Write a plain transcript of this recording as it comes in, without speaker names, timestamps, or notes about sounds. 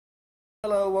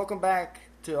Hello, welcome back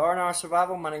to R&R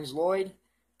Survival. My name is Lloyd.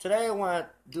 Today I want to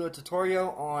do a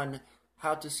tutorial on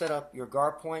how to set up your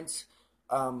guard points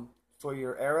for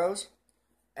your arrows.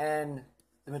 And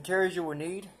the materials you will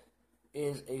need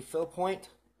is a fill point,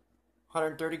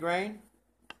 130 grain,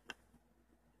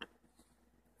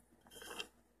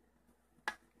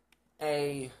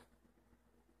 a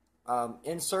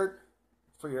insert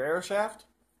for your arrow shaft,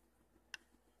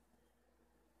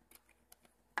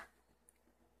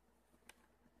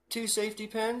 two safety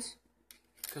pins,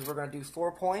 because we're going to do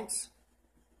 4 points,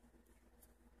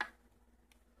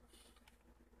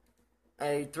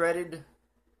 a threaded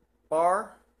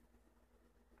bar,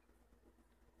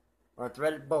 or a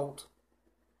threaded bolt.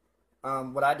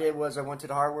 What I did was I went to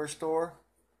the hardware store,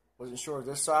 wasn't sure of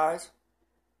this size.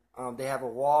 They have a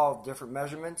wall of different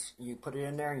measurements. You put it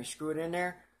in there and you screw it in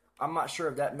there. I'm not sure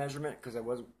of that measurement because I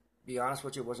wasn't, be honest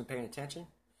with you, wasn't paying attention.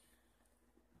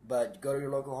 But go to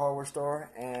your local hardware store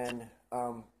and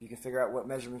you can figure out what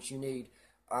measurements you need.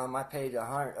 I paid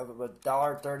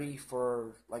 $1.30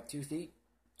 for like 2 feet.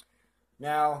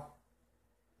 Now,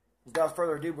 without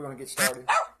further ado, we're going to get started.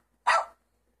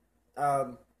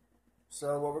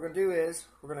 So what we're going to do is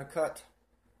we're going to cut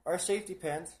our safety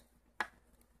pins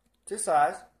to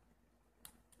size,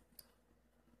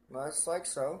 just like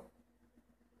so.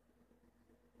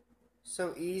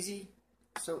 So easy.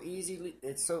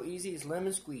 It's so easy as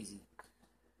lemon squeezy.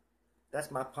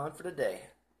 That's my pun for the day.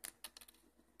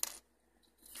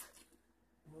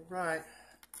 Alright,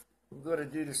 I'm going to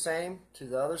do the same to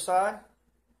the other side.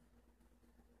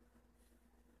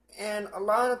 And a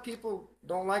lot of people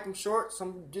don't like them short,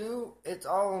 some do. It's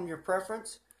all on your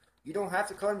preference. You don't have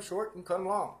to cut them short, you can cut them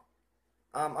long.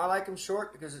 I like them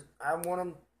short because I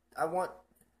want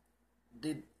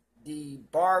the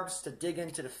barbs to dig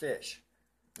into the fish.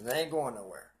 And they ain't going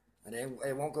nowhere. And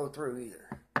it won't go through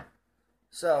either.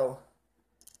 So,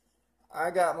 I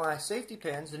got my safety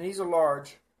pins, and these are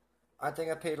large. I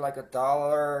think I paid like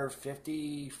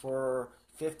 $1.50 for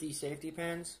 50 safety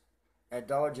pins at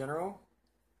Dollar General.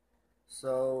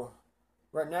 So,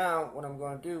 right now, what I'm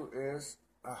going to do is,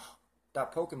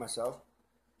 without poking myself,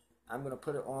 I'm going to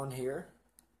put it on here.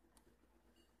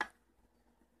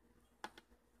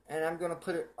 And I'm going to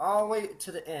put it all the way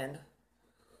to the end.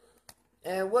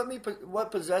 And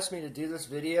what possessed me to do this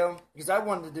video, because I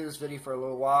wanted to do this video for a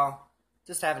little while,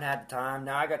 just haven't had the time.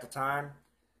 Now I got the time.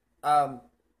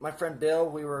 My friend Bill,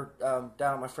 we were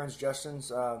down at my friend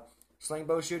Justin's sling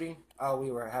bow shooting. Oh,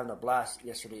 we were having a blast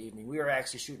yesterday evening. We were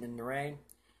actually shooting in the rain.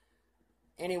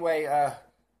 Anyway,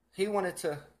 he wanted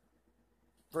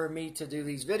for me to do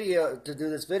this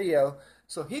video,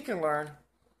 so he can learn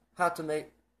how to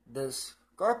make this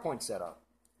guard point setup.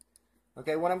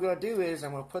 Okay, what I'm going to do is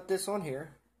I'm going to put this on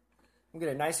here. I'm going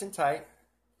to get it nice and tight.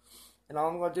 And all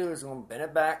I'm going to do is I'm going to bend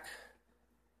it back.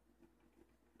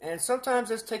 And sometimes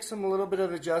this takes a little bit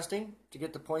of adjusting to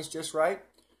get the points just right.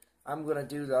 I'm going to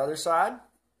do the other side.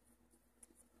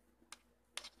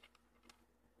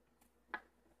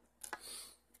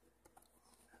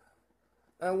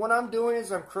 And what I'm doing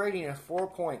is I'm creating a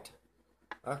 4-point,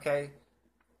 okay,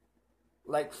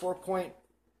 like 4-point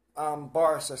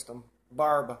barb system.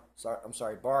 Barb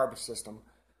system.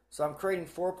 So I'm creating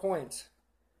 4 points.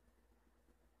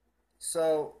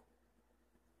 So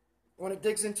when it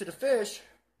digs into the fish,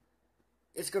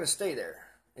 it's going to stay there.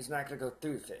 It's not going to go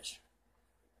through the fish.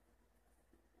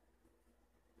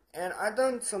 And I've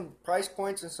done some price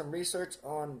points and some research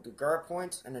on the guard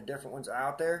points and the different ones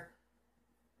out there.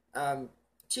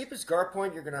 Cheapest guard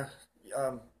point you're gonna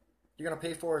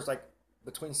pay for is like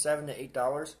between $7 to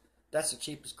 $8. That's the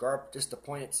cheapest guard, just the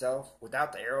point itself,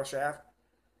 without the arrow shaft.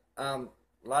 A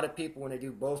lot of people, when they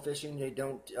do bow fishing, they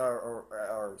don't,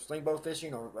 or sling bow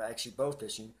fishing, or actually bow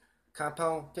fishing,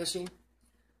 compound fishing.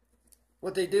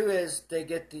 What they do is they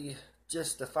get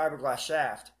just the fiberglass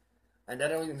shaft, and they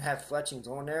don't even have fletchings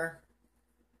on there.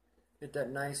 Get that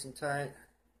nice and tight.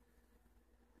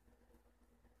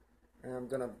 And I'm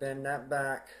gonna bend that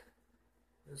back,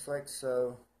 just like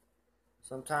so.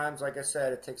 Sometimes, like I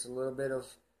said, it takes a little bit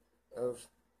of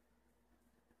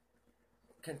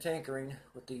cantinkering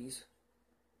with these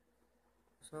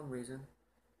for some reason.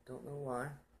 Don't know why.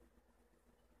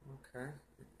 Okay,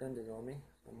 it bended on me.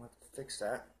 I'm gonna have to fix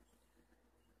that.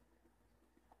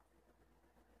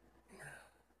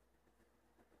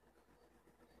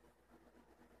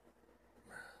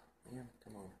 Man,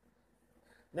 come on.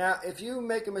 Now, if you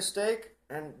make a mistake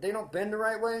and they don't bend the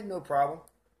right way, no problem.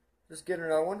 Just get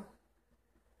another one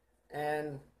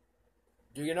and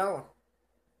do you know?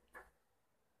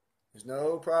 There's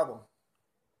no problem.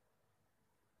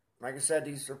 Like I said,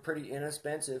 these are pretty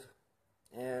inexpensive,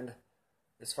 and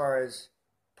as far as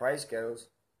price goes.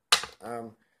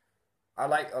 I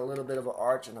like a little bit of an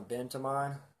arch and a bend to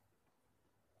mine.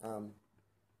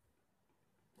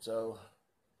 So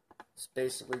it's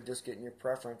basically just getting your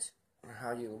preference on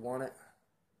how you want it.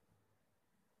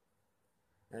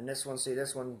 And this one, see,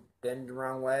 this one bend the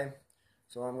wrong way.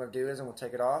 So what I'm going to do is I'm going to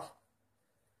take it off.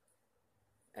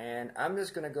 And I'm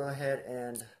just going to go ahead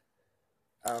and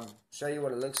show you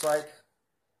what it looks like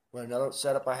with another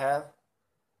setup I have.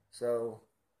 So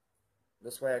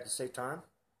this way I can save time.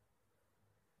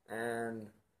 And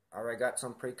I already got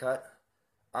some pre-cut.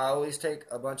 I always take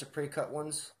a bunch of pre-cut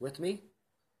ones with me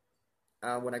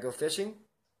when I go fishing.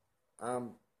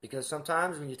 Because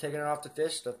sometimes when you're taking it off the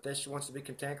fish wants to be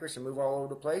cantankerous and move all over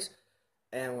the place.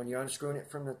 And when you're unscrewing it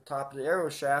from the top of the arrow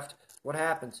shaft, what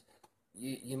happens?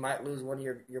 You might lose one of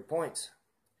your points.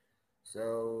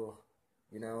 So,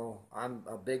 you know, I'm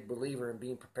a big believer in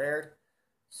being prepared.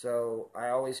 So I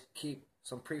always keep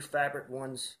some prefabric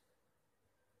ones,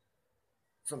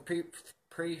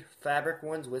 prefabric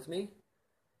ones with me,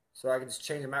 so I can just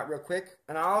change them out real quick.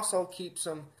 And I also keep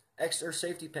some extra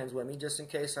safety pins with me just in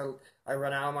case I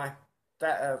run out of my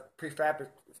prefabric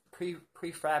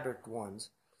ones.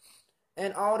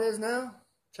 And all it is now,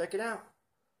 check it out.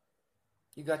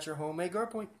 You got your homemade gar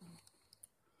point,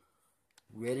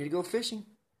 ready to go fishing.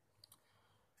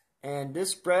 And this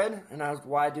spread, and that's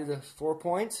why I do the 4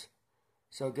 points.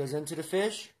 So it goes into the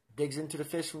fish, digs into the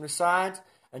fish from the sides,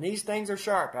 and these things are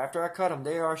sharp. After I cut them,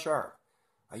 they are sharp.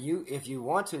 If you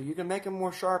want to, you can make them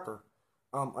more sharper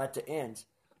at the ends.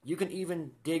 You can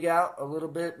even dig out a little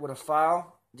bit with a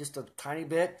file, just a tiny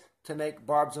bit, to make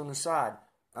barbs on the side.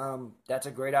 That's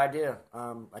a great idea.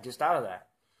 I just thought of that.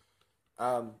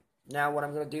 Now what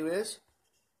I'm going to do is,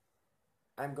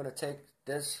 I'm going to take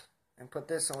this and put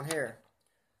this on here.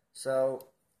 So,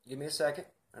 give me a second,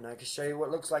 and I can show you what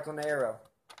it looks like on the arrow.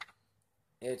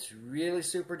 It's really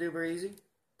super duper easy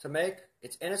to make.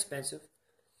 It's inexpensive.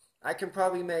 I can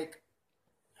probably make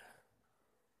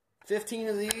 15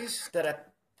 of these that I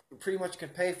pretty much can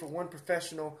pay for one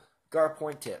professional gar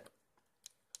point tip.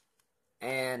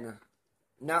 And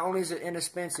not only is it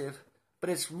inexpensive, but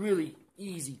it's really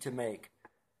easy to make.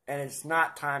 And it's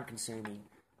not time consuming.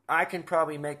 I can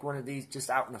probably make one of these just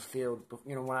out in the field,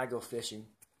 you know, when I go fishing.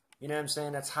 You know what I'm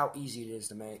saying? That's how easy it is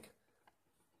to make.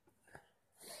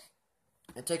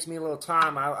 It takes me a little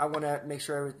time. I want to make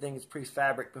sure everything is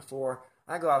prefabric before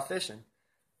I go out fishing,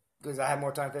 because I have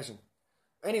more time fishing.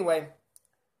 Anyway,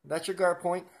 that's your gar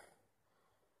point.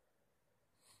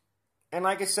 And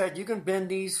like I said, you can bend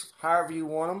these however you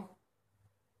want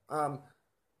them.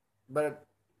 But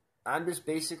I'm just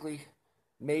basically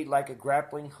made like a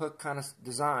grappling hook kind of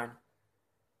design.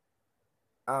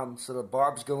 So the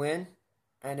barbs go in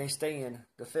and they stay in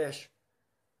the fish.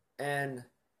 And,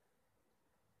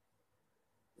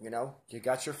 you know, you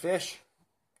got your fish.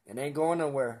 It ain't going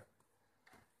nowhere.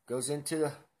 Goes into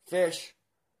the fish.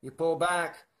 You pull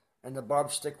back and the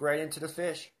barbs stick right into the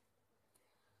fish.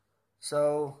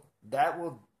 So that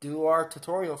will do our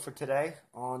tutorial for today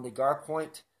on the gar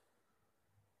point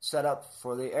setup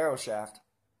for the arrow shaft.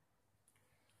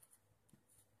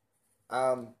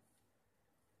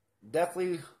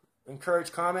 Definitely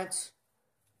encourage comments.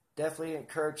 Definitely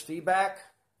encourage feedback.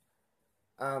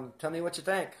 Tell me what you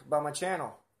think about my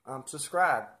channel.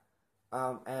 Subscribe.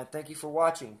 And thank you for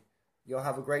watching. Y'all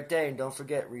have a great day. And don't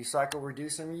forget, recycle,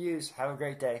 reduce, and reuse. Have a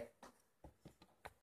great day.